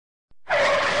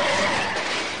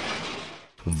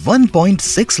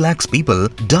1.6 lakhs people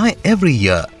die every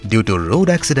year due to road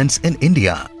accidents in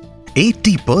India.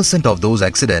 80% of those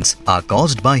accidents are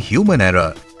caused by human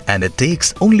error, and it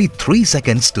takes only 3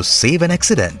 seconds to save an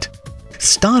accident.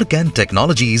 StarCan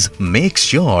Technologies makes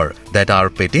sure that our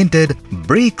patented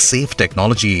brake-safe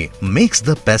technology makes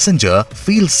the passenger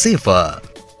feel safer.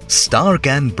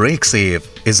 StarCan BrakeSafe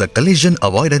is a collision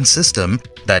avoidance system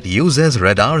that uses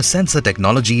radar sensor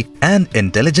technology and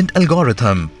intelligent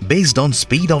algorithm based on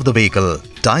speed of the vehicle,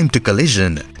 time to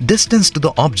collision, distance to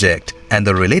the object, and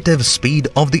the relative speed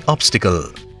of the obstacle.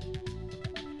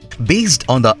 Based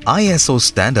on the ISO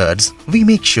standards, we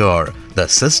make sure the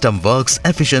system works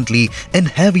efficiently in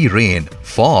heavy rain,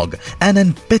 fog, and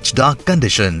in pitch dark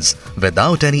conditions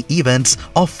without any events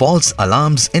or false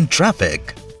alarms in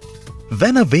traffic.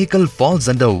 When a vehicle falls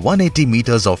under 180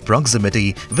 meters of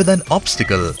proximity with an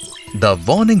obstacle, the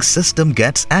warning system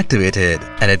gets activated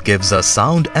and it gives a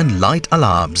sound and light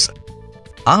alarms.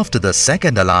 After the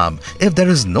second alarm, if there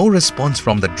is no response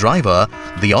from the driver,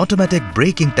 the automatic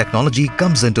braking technology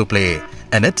comes into play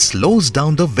and it slows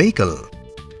down the vehicle.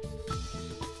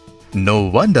 No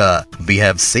wonder we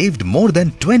have saved more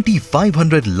than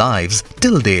 2,500 lives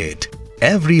till date.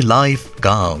 Every life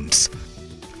counts.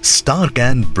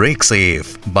 StarCan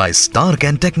BrakeSafe by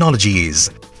StarCan Technologies,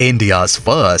 India's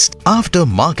first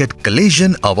aftermarket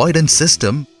collision avoidance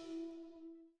system